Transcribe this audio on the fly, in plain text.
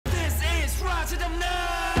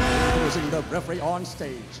Rajadamnern. Using the referee on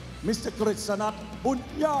stage, Mr. Gaesanon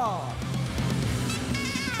Bunyad.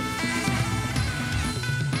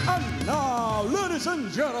 And now, ladies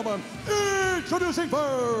and gentlemen, introducing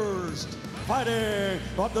first, fighting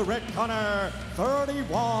from the red corner,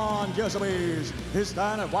 31 years of age. He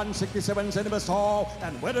stands at 167 centimeters tall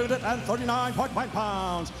and weighted at 39.5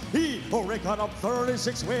 pounds. He holds a record of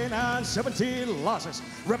 36 wins and 17 losses,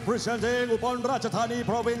 representing Ubon Ratchathani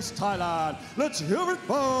Province, Thailand. Let's hear it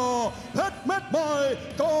for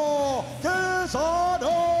Petchmedmai Gor Gaesanon.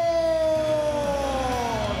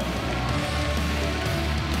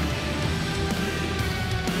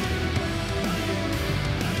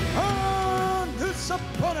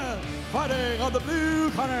 Opponent, fighting on the blue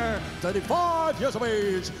corner, 35 years of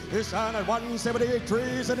age. He stands at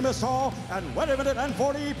 173 centimeters tall and weighs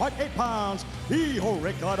 40.8 pounds. He holds a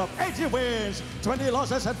record of 80 wins, 20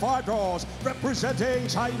 losses and 5 draws, representing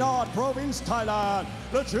China Province, Thailand.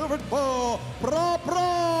 Let's hear it for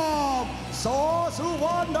Prabpram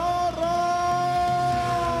Eungubon.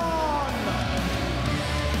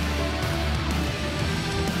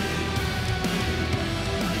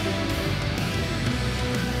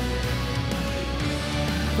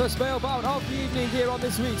 First male bout of the evening here on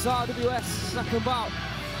this week's RWS, second bout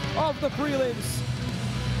of the prelims.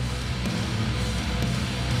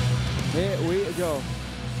 Here we go.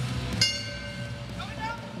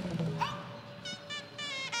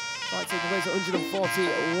 Fight taking place at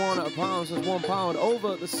 141 pounds, that's 1 pound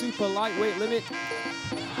over the super lightweight limit.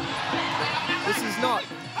 This is not,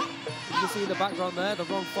 you can see in the background there, the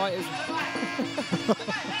wrong fighters.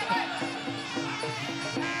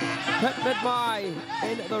 Petchmedmai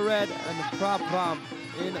in the red and Prabpram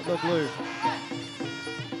in the blue.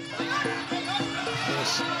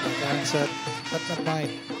 Yes, like Aaron said, Petchmedmai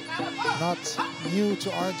not new to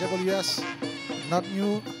RWS, not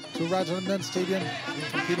new to Rajadamnern Stadium. Been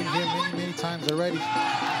competing here many times already.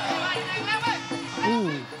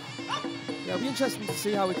 Ooh. Yeah, it'll be interesting to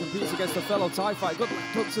see how he competes against a fellow Thai fighter. Good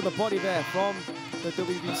hook to the body there from the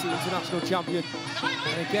WBC International Champion.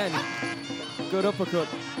 And again, good uppercut.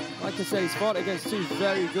 Like I said, he's fought against two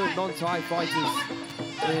very good non-Thai fighters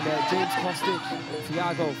in James Kostic and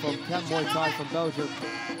Thiago from Camp Muay Thai from Belgium.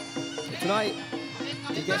 But tonight,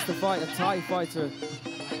 he gets to fight a Thai fighter.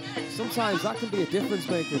 Sometimes that can be a difference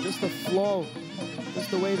maker, just the flow,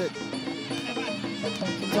 just the way that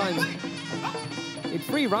sometimes, in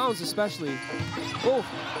 3 rounds especially, the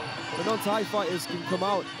non-Thai fighters can come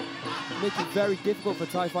out, make it very difficult for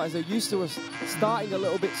Thai fighters. They're used to us starting a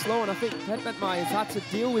little bit slow, and I think Petchmedmai has had to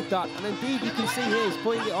deal with that. And indeed, you can see here, he's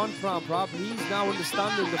putting it on Prabpram. He's now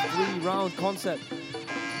understanding the 3-round concept,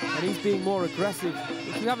 and he's being more aggressive,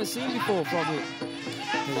 which we haven't seen before from him.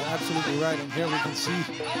 You're absolutely right, and here we can see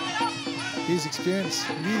his experience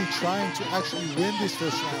really trying to actually win this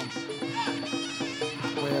first round,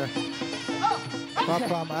 where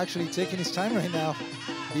Prabpram actually taking his time right now,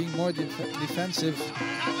 being more defensive.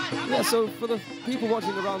 Yeah, so for the people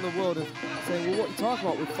watching around the world and saying, well, what are you talking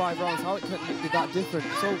about with 5 rounds? How it can be that different?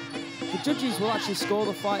 So the judges will actually score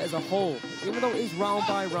the fight as a whole. Even though it is round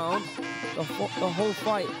by round, the whole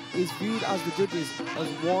fight is viewed as the judges as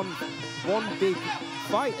one big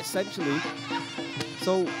fight, essentially.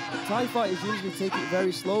 So Thai fighters usually take it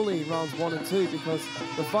very slowly in rounds 1 and 2 because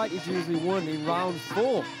the fight is usually won in round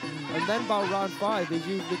 4. And then by round 5, they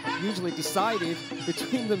usually decided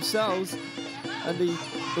between themselves, and the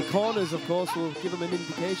corners, of course, will give them an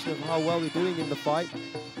indication of how well they're doing in the fight.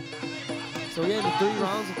 So yeah, in the 3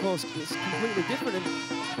 rounds, of course, it's completely different, and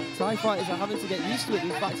Thai fighters are having to get used to it.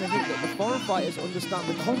 In fact, I think that the foreign fighters understand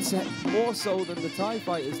the concept more so than the Thai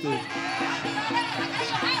fighters do.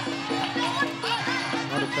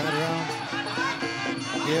 Not a bad round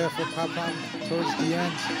here for Prabpram towards the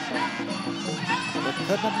end. But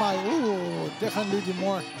Petchmedmai, definitely the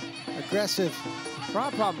more aggressive.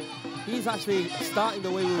 Prabpram, he's actually starting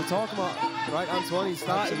the way we were talking about, right, Antoine? He's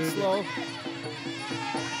starting slow.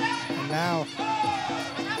 And now,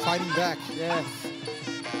 fighting back. Yes.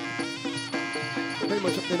 Pretty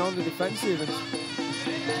much been on the defensive. And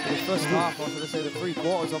the first half, or should I say the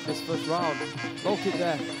 3/4 of this first round. Low kick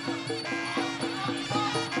there.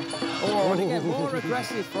 And again, more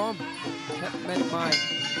aggressive from Petchmedmai.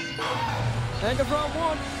 End of round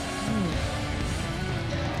 1.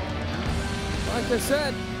 Like I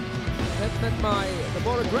said, Petchmedmai, the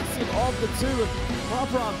more aggressive of the two.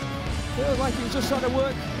 Prabpram feels like he was just trying to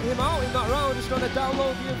work him out in that round, just trying to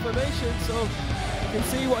download the information, so you can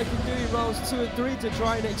see what he can do in rounds 2 and 3 to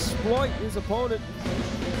try and exploit his opponent.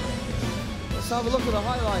 Let's have a look at the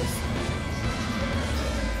highlights.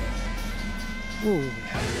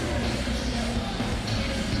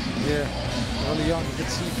 Yeah, Early on, you can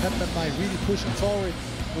see Petchmedmai really pushing forward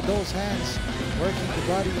with those hands, working the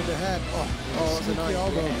body with the head. Oh, that's a nice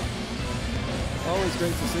elbow. Yeah. Always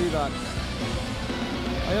great to see that.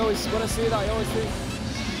 When I see that, I always think,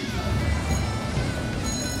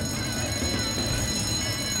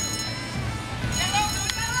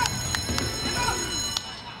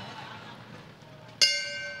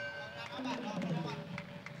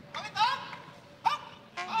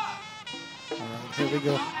 here we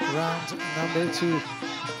go. Round number 2.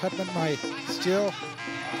 Petchmedmai still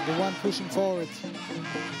the one pushing forward.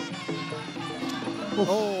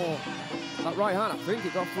 oh, that right hand, I think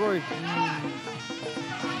it got through.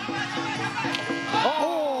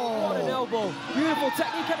 Oh, what an elbow. Beautiful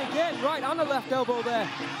technique, and again, right and a left elbow there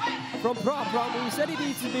from Prabpram. We said he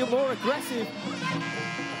needs to be more aggressive.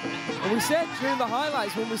 And we said during the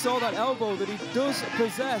highlights when we saw that elbow that he does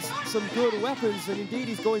possess some good weapons, and indeed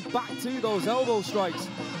he's going back to those elbow strikes.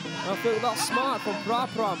 And I feel that's smart from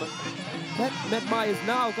Prabpram. Petchmedmai has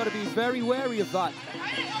now got to be very wary of that.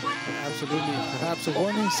 Absolutely, perhaps a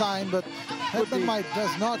warning sign, but Petchmedmai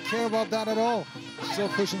does not care about that at all. Still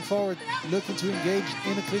pushing forward, looking to engage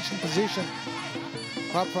in a clinching position.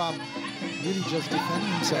 Prabpram really just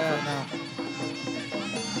defending himself right now.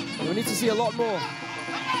 We need to see a lot more.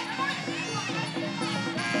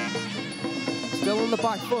 Still on the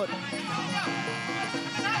back foot.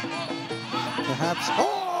 Perhaps.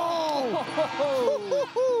 Oh!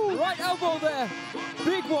 Right elbow there.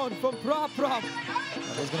 Big one from Prabpram.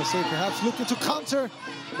 I was going to say perhaps looking to counter,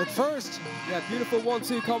 but first. Yeah, beautiful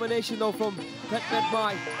 1-2 combination though from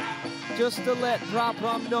Petchmedmai. Just to let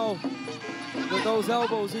Prabpram know that those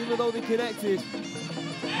elbows, even though they connected,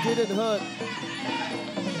 didn't hurt.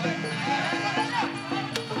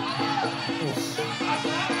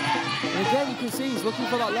 And again, you can see he's looking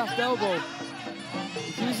for that left elbow.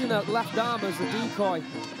 He's using that left arm as a decoy.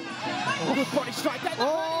 Oh, good body strike there.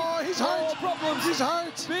 Oh, he's hurt. Oh, problems. He's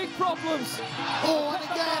hurt. Big problems. Oh, and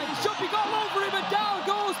again. He should be going over him, and down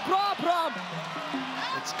goes Prabpram.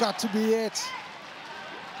 It's got to be it.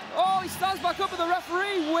 Oh, he stands back up, and the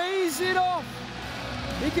referee weighs it off.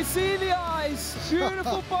 You can see in the eyes.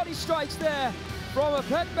 Beautiful body strikes there from a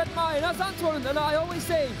Petchmedmai. And as Antoine and I always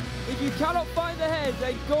say, if you cannot find the head,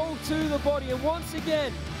 then go to the body. And once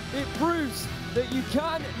again, it proves that you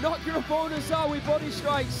can knock your opponents out with body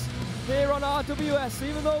strikes here on RWS,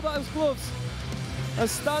 even though those gloves are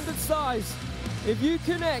standard size. If you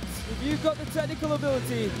connect, if you've got the technical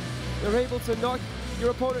ability, you're able to knock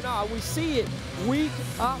your opponent out. We see it week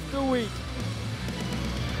after week.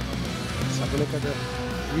 Let's have a look at the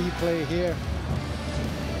replay here.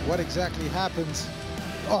 What exactly happens?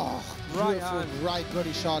 Oh, beautiful right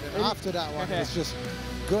body shot. And after that one, it's just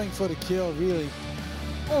going for the kill, really.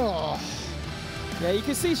 Oh. Yeah, you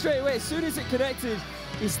can see straight away, as soon as it connected,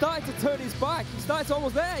 he started to turn his back. He started to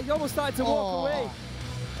almost there. He almost started to walk away.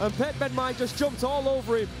 And Petchmedmai just jumped all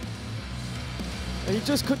over him. And he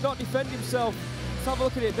just could not defend himself. Let's have a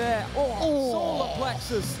look at it there. Oh, solar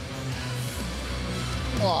plexus.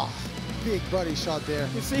 Oh, big body shot there.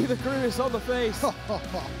 You can see the grimace on the face.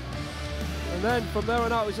 And then from there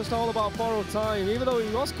on out, it's just all about borrowed time. Even though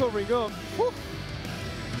he was covering up,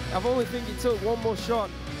 I only think he took one more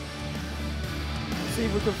shot. Let's see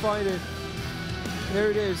if we can find it. Here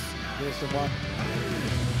it is. Here's the one.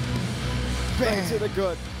 Bang to the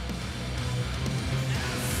gut.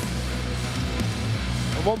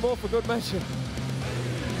 And one more for good measure.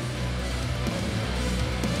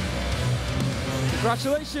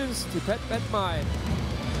 Congratulations to Petchmedmai.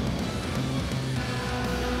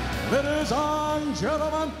 Ladies and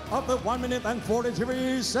gentlemen, of the 1 minute and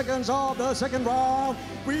 43 seconds of the second round,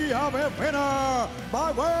 we have a winner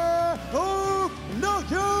by way of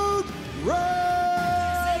knockout red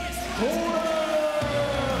corner.